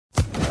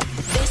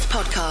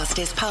podcast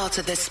is part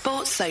of the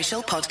Sports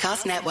Social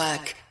Podcast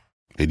Network.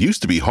 It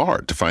used to be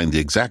hard to find the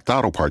exact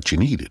auto parts you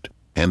needed,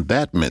 and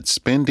that meant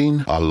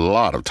spending a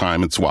lot of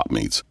time at swap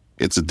meets.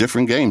 It's a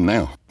different game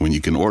now when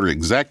you can order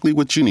exactly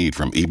what you need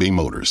from eBay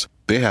Motors.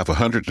 They have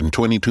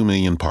 122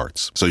 million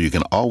parts, so you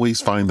can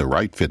always find the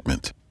right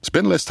fitment.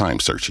 Spend less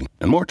time searching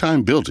and more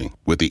time building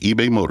with the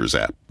eBay Motors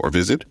app or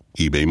visit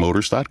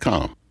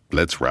ebaymotors.com.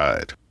 Let's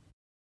ride.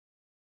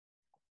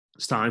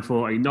 It's time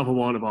for another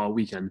one of our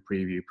weekend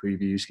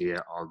previews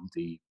here on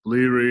the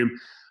Blue Room.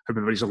 Hope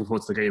everybody's looking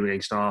forward to the game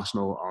against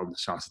Arsenal on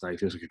Saturday.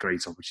 Feels like a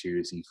great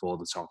opportunity for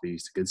the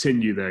Toffees to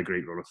continue their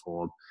great run of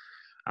form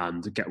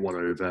and to get one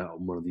over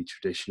on one of the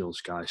traditional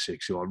Sky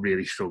Six who are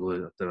really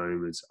struggling at the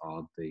moment,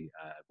 aren't they?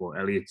 Well,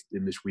 Elliot,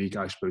 in this week,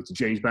 I spoke to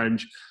James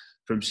Benge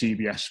from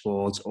CBS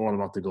Sports all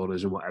about the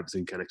Gunners and what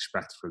everything can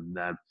expect from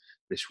them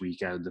this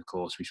weekend. Of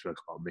course, we spoke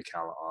about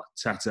Mikel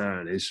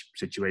Arteta and his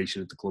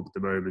situation at the club at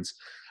the moment.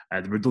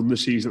 The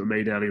redundancies that were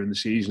made earlier in the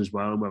season as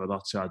well, and whether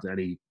that's had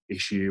any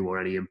issue or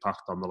any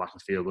impact on the lack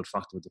of feel-good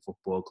factor with the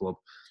football club.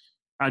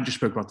 And just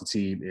spoke about the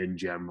team in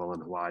general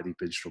and why they've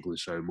been struggling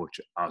so much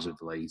as of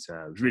late.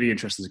 It was really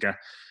interesting to get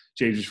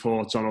James's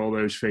thoughts on all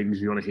those things.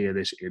 If you want to hear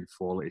this in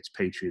full, it's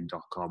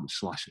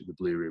patreon.com/the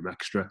Blue Room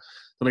Extra.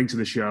 The link to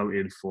the show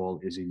in full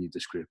is in your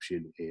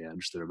description here.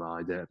 And just a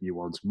reminder, if you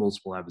want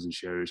multiple Everton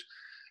shows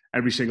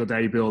every single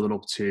day, building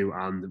up to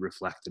and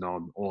reflecting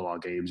on all our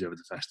games over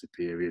the festive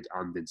period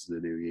and into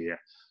the new year,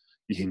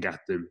 you can get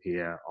them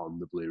here on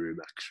the Blue Room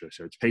Extra.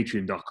 So it's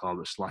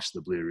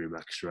patreon.com/the Blue Room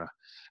Extra.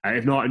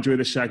 If not, enjoy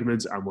this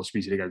segment and we'll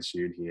speak to you again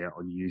soon here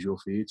on your usual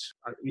feeds.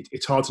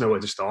 It's hard to know where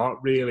to start,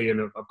 really,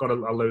 and I've got a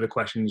load of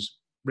questions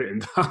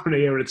written down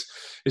here. It's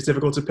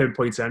difficult to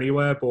pinpoint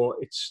anywhere, but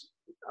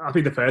I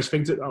think the first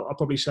thing I'll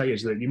probably say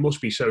is that you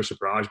must be so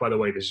surprised by the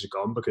way this has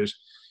gone, because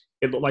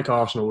it looked like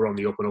Arsenal were on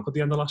the up and up at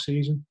the end of last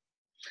season.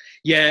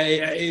 Yeah,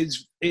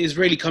 it's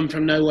really come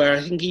from nowhere.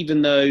 I think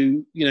even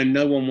though,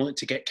 no one wanted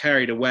to get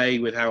carried away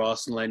with how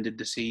Arsenal ended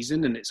the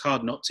season, and it's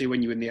hard not to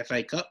when you win the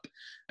FA Cup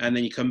and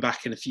then you come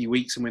back in a few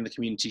weeks and win the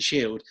Community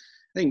Shield.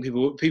 I think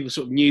people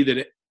sort of knew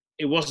that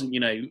it wasn't,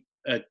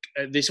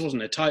 this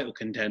wasn't a title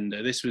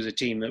contender. This was a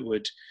team that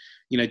would,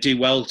 do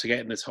well to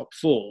get in the top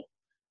four.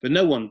 But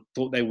no one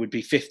thought they would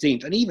be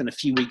 15th. And even a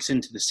few weeks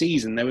into the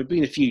season, there had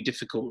been a few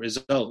difficult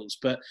results.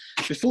 But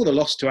before the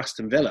loss to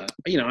Aston Villa,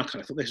 I kind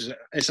of thought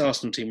this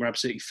Arsenal team were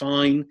absolutely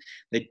fine.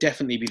 They'd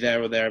definitely be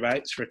there or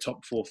thereabouts for a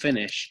top four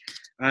finish.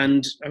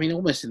 And,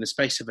 almost in the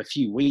space of a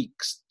few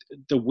weeks,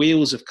 the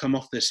wheels have come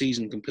off the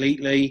season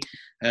completely.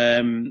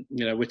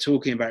 We're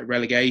talking about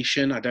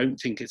relegation. I don't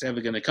think it's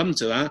ever going to come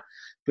to that.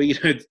 But,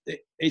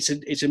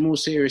 it's a more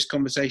serious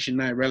conversation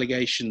now,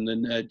 relegation,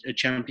 than a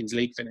Champions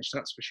League finish,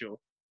 that's for sure.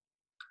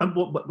 And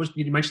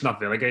you mentioned that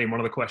Villa game. One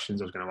of the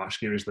questions I was going to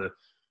ask you is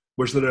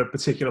was there a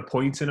particular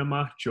point in a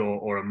match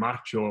or a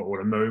match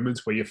or a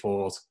moment where you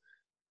thought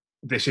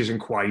this isn't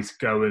quite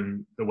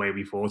going the way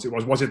we thought it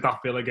was? Was it that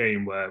Villa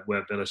game where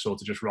Villa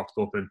sort of just rocked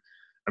up and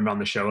ran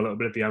the show a little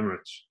bit at the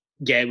Emirates?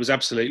 Yeah, it was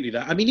absolutely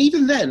that.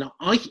 Even then,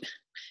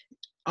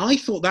 I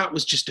thought that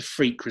was just a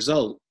freak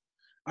result.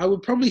 I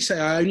would probably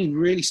say I only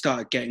really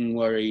started getting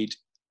worried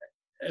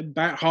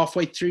about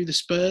halfway through the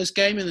Spurs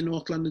game in the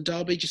North London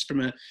derby, just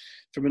from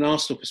an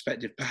Arsenal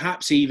perspective,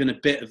 perhaps even a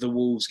bit of the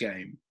Wolves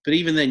game. But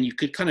even then, you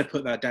could kind of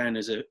put that down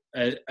as a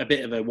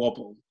bit of a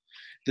wobble.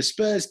 The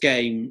Spurs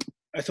game,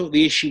 I thought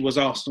the issue was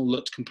Arsenal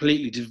looked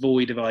completely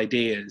devoid of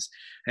ideas.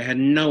 They had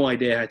no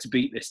idea how to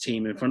beat this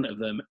team in front of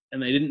them,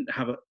 and they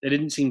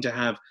didn't seem to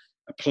have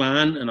a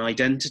plan, an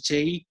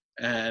identity,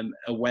 a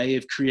way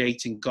of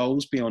creating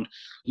goals beyond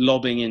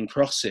lobbing in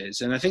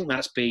crosses. And I think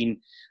that's been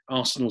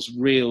Arsenal's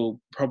real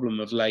problem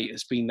of late.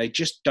 Has been they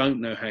just don't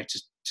know how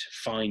to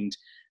find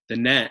the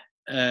net.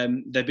 There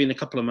have been a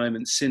couple of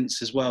moments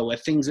since as well where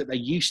things that they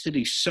used to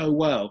do so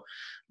well.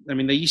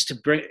 They used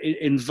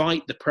to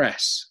invite the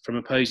press from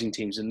opposing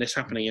teams, and this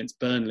happened against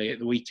Burnley at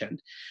the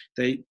weekend.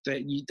 They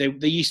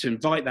used to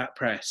invite that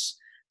press,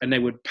 and they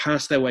would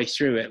pass their way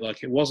through it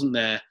like it wasn't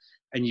there,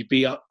 and you'd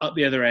be up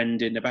the other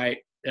end in about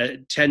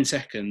 10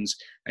 seconds,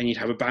 and you'd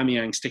have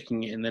Aubameyang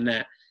sticking it in the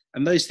net.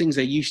 And those things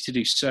they used to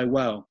do so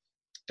well,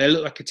 they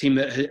looked like a team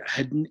that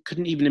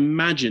couldn't even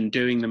imagine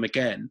doing them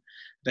again.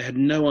 They had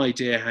no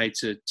idea how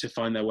to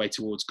find their way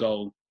towards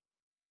goal,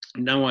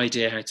 no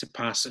idea how to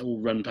pass or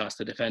run past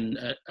a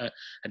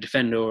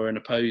defender or an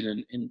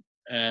opponent.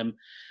 And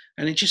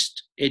it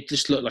just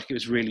looked like it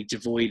was really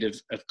devoid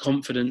of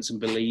confidence and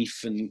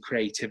belief and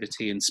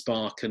creativity and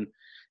spark. And,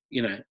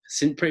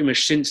 pretty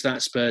much since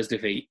that Spurs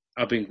defeat,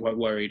 I've been quite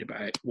worried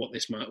about what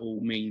this might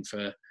all mean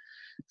for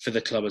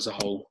the club as a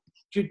whole.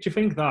 Do you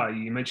think that,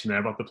 you mentioned there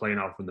about the playing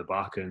out from the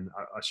back, and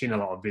I've seen a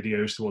lot of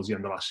videos towards the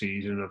end of last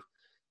season of,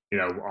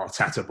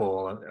 Arteta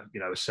ball,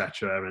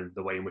 etc., and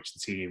the way in which the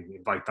team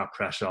invite that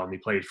pressure on. They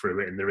played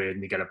through it in the red,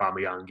 and they get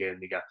Aubameyang in,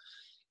 they get,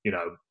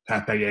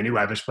 Pepe and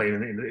whoever's playing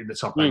in the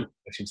top end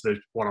into those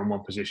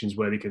one-on-one positions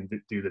where they can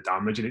do the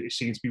damage, and it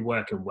seems to be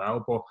working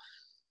well. But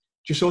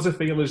do you sort of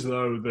feel as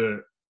though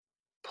the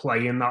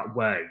playing that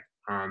way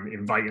and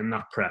inviting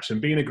that press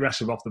and being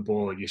aggressive off the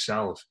ball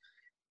yourself,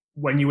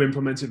 when you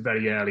implement it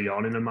very early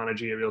on in a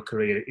managerial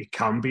career, it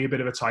can be a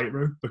bit of a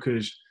tightrope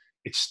because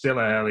it's still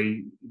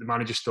early. The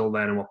manager's still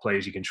learning what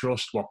players you can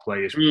trust, what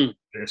players in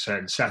a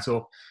certain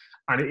setup.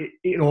 And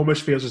it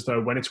almost feels as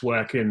though when it's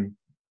working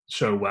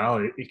so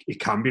well, it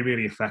can be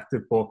really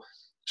effective. But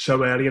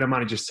so early in a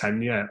manager's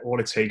tenure, all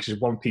it takes is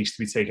one piece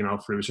to be taken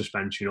out through a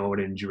suspension or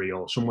an injury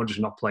or someone just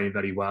not playing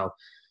very well.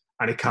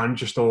 And it can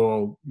just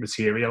all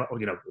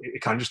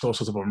it can just all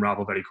sort of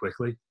unravel very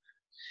quickly.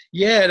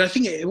 Yeah, and I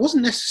think it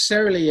wasn't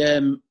necessarily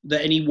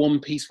that any one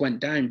piece went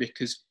down,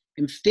 because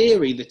in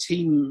theory, the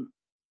team,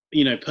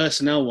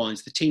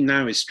 personnel-wise, the team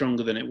now is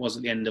stronger than it was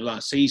at the end of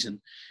last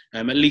season.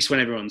 At least when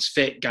everyone's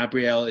fit.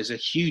 Gabriel is a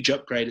huge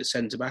upgrade at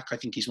centre-back. I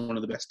think he's one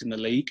of the best in the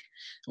league,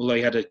 although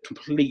he had a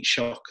complete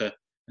shocker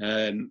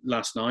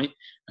last night.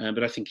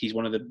 But I think he's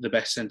one of the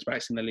best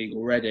centre-backs in the league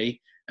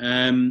already.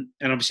 And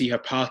obviously you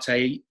have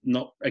Partey,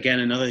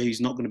 another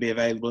who's not going to be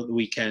available at the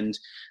weekend.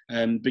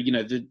 But,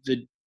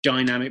 the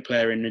dynamic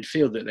player in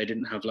midfield that they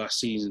didn't have last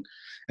season.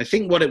 I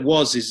think what it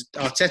was is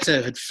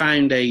Arteta had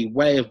found a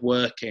way of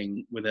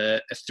working with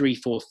a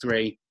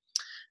 3-4-3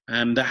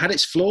 that had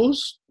its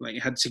flaws, like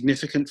it had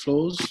significant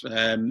flaws.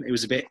 It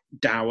was a bit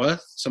dour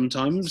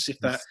sometimes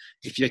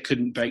if they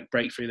couldn't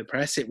break through the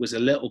press. It was a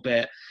little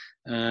bit.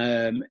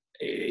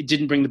 It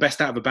didn't bring the best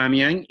out of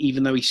Aubameyang,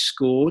 even though he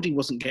scored. He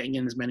wasn't getting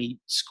in as many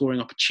scoring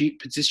opportunity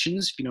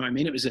positions, if you know what I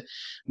mean. It was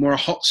more a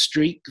hot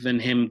streak than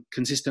him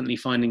consistently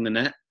finding the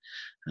net.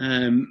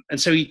 And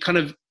so he kind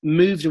of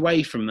moved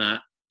away from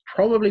that,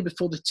 probably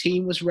before the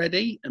team was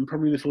ready and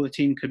probably before the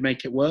team could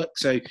make it work.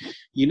 So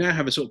you now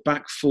have a sort of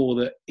back four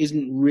that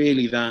isn't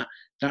really that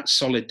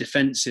solid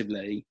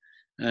defensively,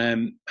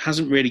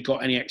 hasn't really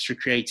got any extra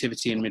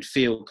creativity in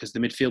midfield because the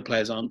midfield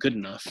players aren't good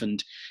enough,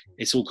 and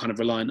it's all kind of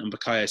reliant on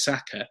Bukayo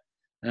Saka.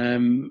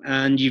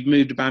 And you've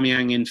moved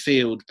Aubameyang in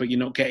field, but you're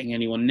not getting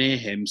anyone near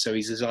him, so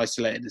he's as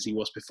isolated as he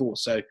was before.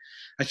 So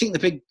I think the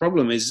big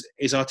problem is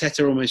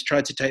Arteta almost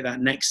tried to take that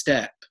next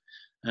step,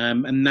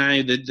 and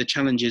now the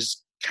challenge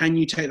is, can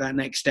you take that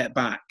next step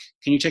back?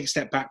 Can you take a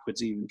step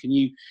backwards even? Can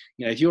you,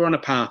 if you're on a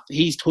path,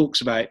 he talks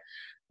about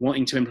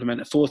wanting to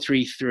implement a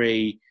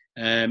 4-3-3,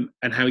 and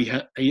how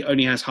he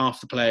only has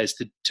half the players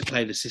to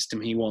play the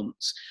system he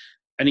wants.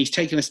 And he's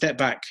taken a step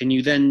back. Can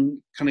you then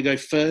kind of go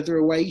further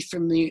away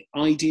from the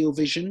ideal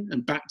vision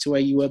and back to where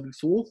you were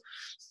before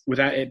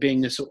without it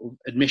being a sort of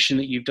admission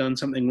that you've done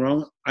something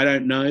wrong? I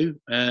don't know.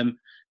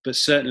 But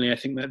certainly I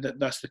think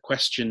that's the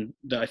question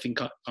that I think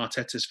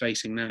Arteta's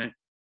facing now.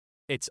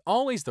 It's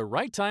always the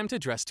right time to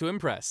dress to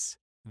impress.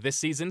 This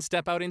season,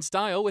 step out in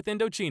style with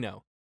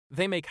Indochino.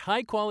 They make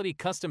high-quality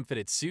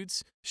custom-fitted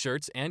suits,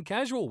 shirts, and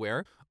casual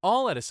wear,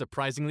 all at a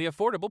surprisingly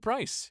affordable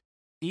price.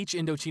 Each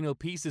Indochino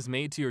piece is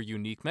made to your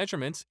unique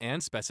measurements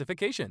and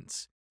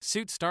specifications.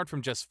 Suits start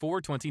from just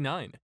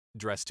 $4.29.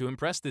 Dress to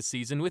impress this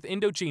season with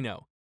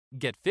Indochino.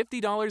 Get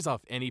 $50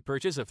 off any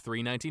purchase of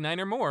 $3.99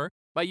 or more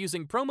by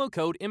using promo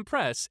code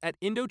IMPRESS at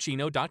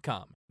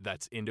Indochino.com.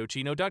 That's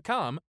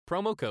Indochino.com,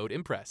 promo code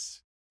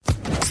IMPRESS.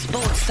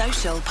 Sports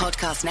Social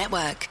Podcast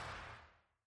Network.